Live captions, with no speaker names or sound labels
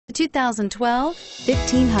2012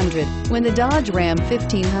 1500. When the Dodge Ram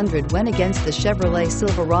 1500 went against the Chevrolet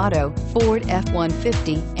Silverado, Ford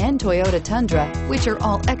F-150, and Toyota Tundra, which are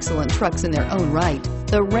all excellent trucks in their own right,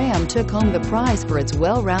 the Ram took home the prize for its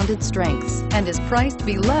well-rounded strengths and is priced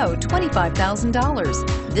below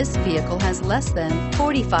 $25,000. This vehicle has less than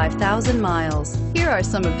 45,000 miles. Here are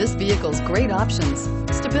some of this vehicle's great options: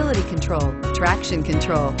 stability control, traction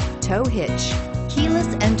control, tow hitch,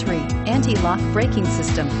 keyless entry, anti-lock braking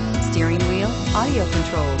system, steering wheel audio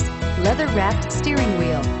controls, leather-wrapped steering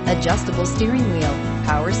wheel, adjustable steering wheel,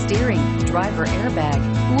 power steering, driver airbag.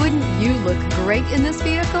 Wouldn't you look great in this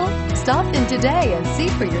vehicle? Stop in today and see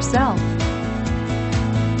for yourself.